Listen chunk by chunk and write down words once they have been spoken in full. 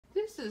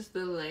is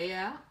the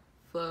layout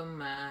for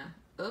my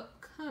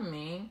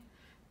upcoming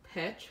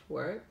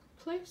patchwork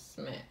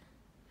placemat.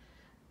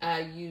 I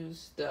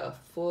used the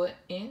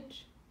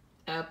 4-inch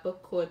apple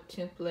core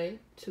template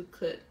to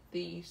cut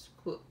these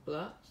quilt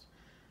blocks,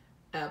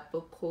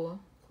 apple core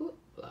quilt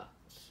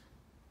blocks.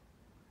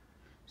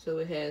 So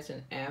it has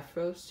an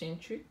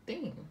Afrocentric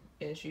theme,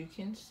 as you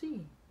can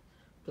see.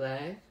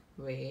 Black,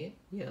 red,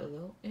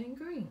 yellow, and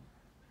green.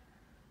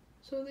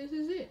 So this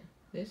is it.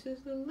 This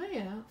is the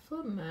layout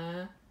for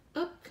my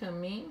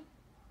upcoming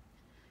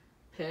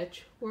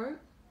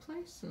patchwork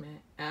placemat,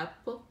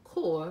 apple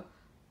core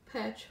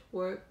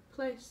patchwork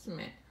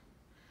placemat.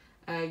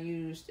 I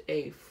used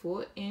a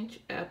 4-inch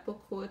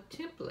apple core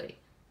template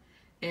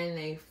and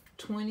a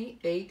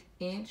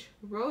 28-inch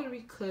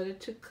rotary cutter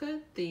to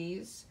cut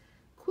these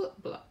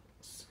quilt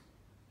blocks.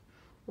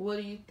 What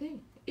do you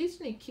think?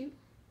 Isn't it cute?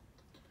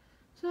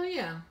 So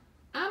yeah,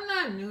 I'm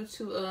not new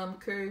to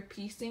curve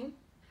piecing.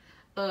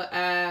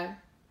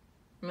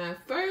 My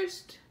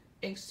first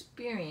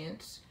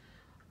experience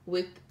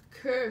with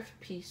curve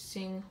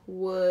piecing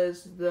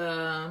was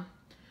the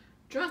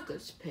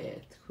Drunkard's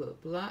Path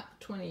quilt block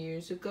 20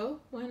 years ago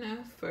when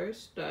I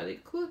first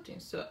started quilting.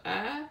 So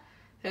I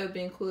have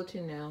been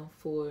quilting now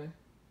for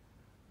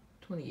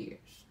 20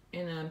 years.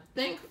 And I'm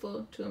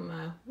thankful to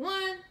my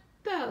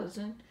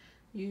 1,000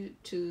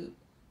 YouTube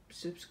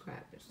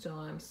subscribers. So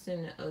I'm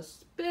sending a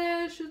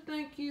special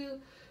thank you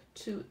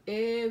to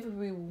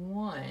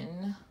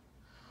everyone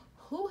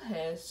who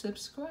has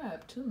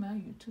subscribed to my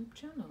YouTube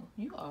channel.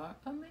 You are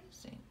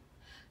amazing.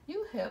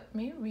 You helped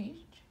me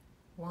reach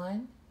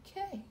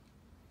 1K.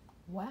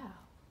 Wow.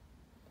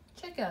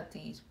 Check out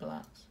these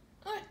blocks.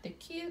 Aren't they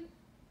cute?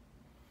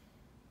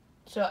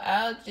 So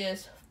I'll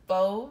just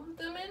fold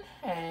them in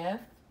half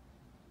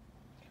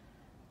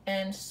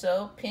and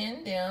sew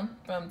pin them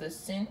from the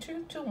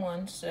center to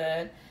one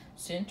side,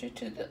 center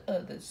to the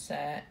other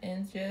side,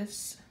 and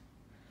just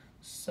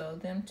sew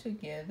them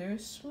together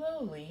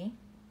slowly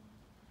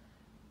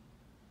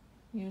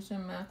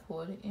using my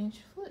 1/4-inch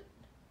foot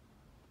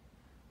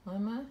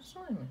on my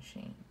sewing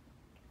machine.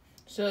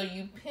 So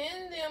you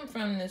pin them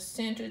from the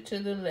center to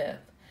the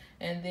left,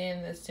 and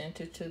then the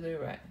center to the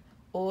right,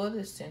 or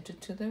the center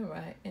to the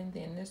right, and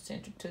then the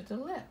center to the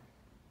left.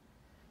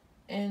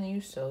 And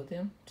you sew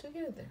them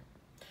together.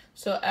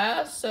 So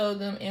I'll sew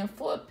them in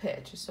 4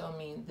 patches. So I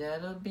mean,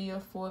 that'll be a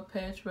 4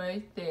 patch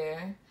right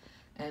there.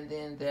 And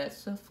then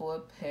that's a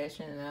 4 patch,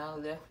 and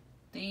I'll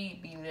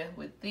be left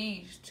with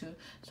these 2.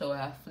 So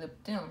I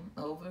flip them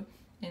over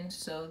and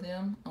sew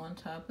them on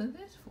top of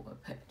this 4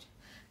 patch.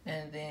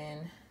 And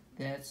then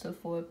that's a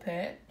 4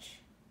 patch.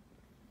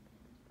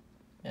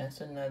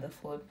 That's another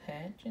 4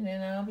 patch, and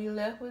then I'll be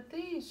left with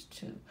these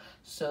 2.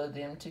 Sew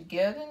them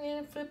together and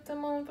then flip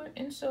them over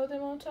and sew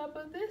them on top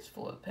of this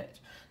 4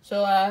 patch.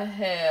 So I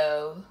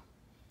have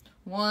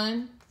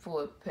 1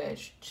 4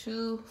 patch,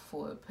 2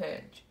 4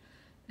 patch,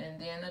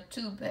 and then a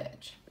 2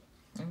 patch.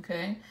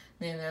 Okay,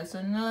 then that's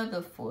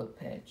another 4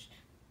 patch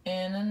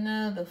and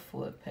another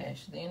 4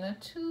 patch, then a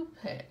 2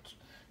 patch,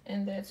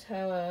 and that's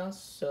how I'll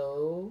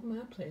sew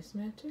my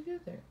placemat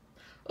together.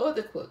 Or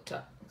the quilt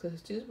top,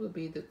 because this will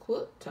be the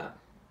quilt top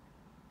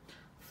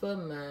for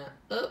my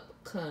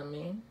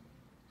upcoming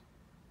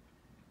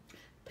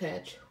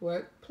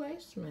patchwork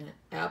placemat,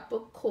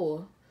 apple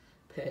core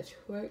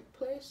patchwork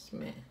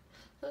placemat.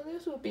 So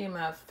this will be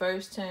my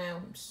first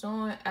time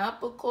sewing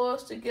apple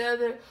cores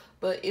together,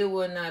 but it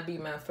will not be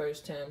my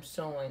first time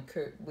sewing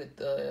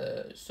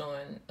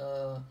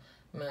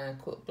my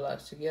quilt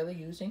blocks together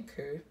using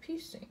curved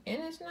piecing,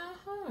 and it's not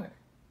hard.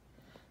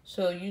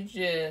 So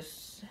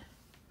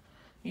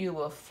you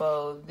will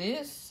fold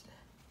this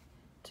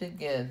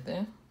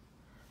together,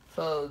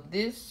 fold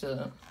this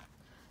up,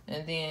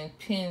 and then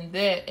pin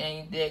that,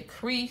 and that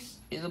crease,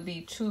 it'll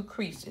be 2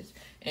 creases,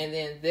 and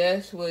then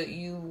that's what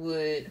you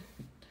would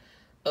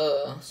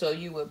so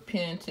you would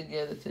pin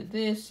together to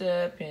this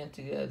side, pin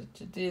together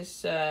to this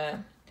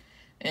side,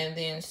 and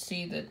then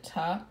see the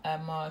top. I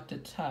marked the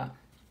top.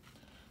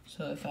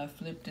 So if I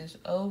flip this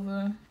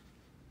over,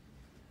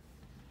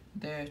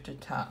 there's the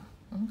top.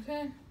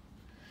 Okay,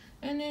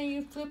 and then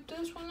you flip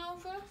this one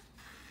over,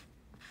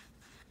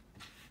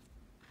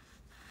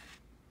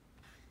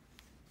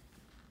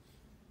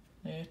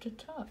 there's the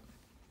top.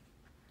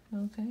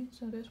 Okay,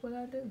 so that's what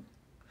I do.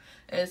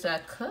 As I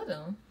cut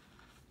them,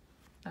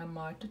 I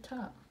mark the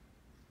top.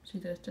 See,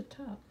 that's the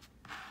top.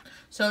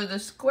 So the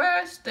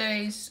square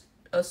stays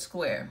a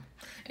square,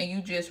 and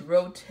you just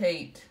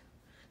rotate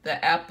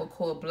the apple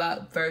core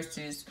block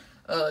versus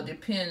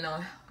depending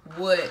on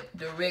what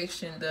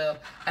direction the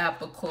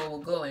apple core will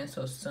go in.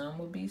 So some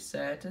will be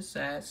side to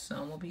side,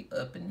 some will be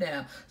up and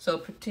down. So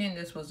pretend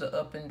this was an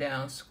up and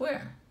down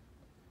square.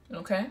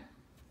 Okay?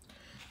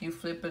 You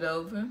flip it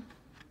over.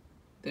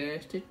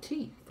 There's the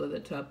T for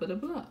the top of the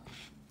block.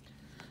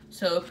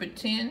 So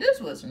pretend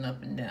this was an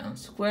up and down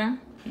square.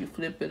 You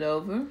flip it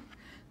over.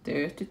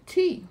 There's the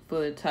T for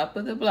the top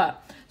of the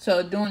block.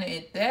 So doing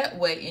it that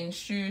way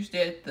ensures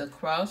that the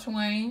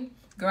crossway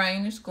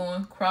grain is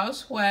going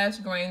crosswise,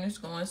 grain is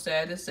going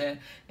side to side,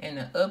 and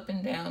the up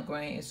and down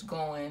grain is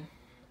going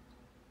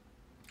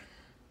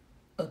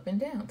up and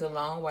down. The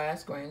long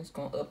wise grain is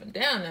going up and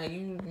down. Now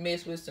you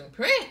mess with some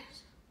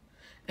prints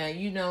and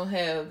you don't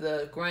have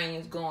the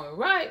grains going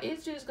right,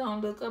 it's just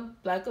gonna look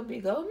like a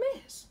big old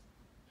mess.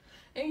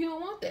 And you don't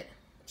want that.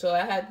 So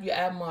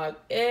I mark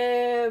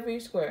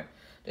every square,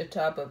 the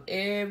top of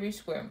every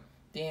square.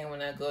 Then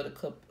when I go to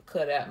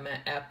cut out my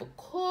apple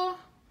core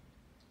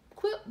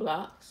quilt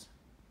blocks,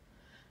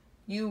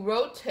 you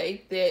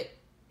rotate that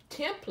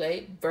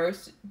template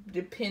versus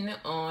depending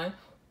on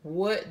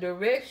what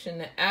direction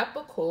the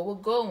apple core will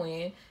go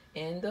in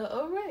the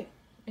array.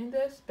 And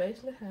that's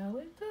basically how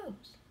it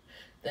goes.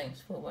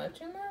 Thanks for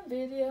watching my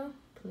video.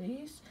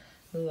 Please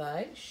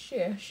like,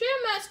 share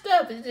my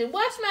stuff.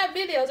 Watch my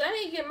videos. I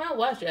need to get my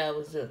watch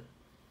hours up.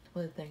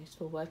 Well, thanks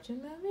for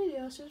watching my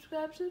video.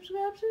 Subscribe. See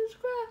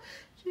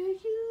you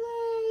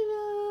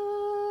later.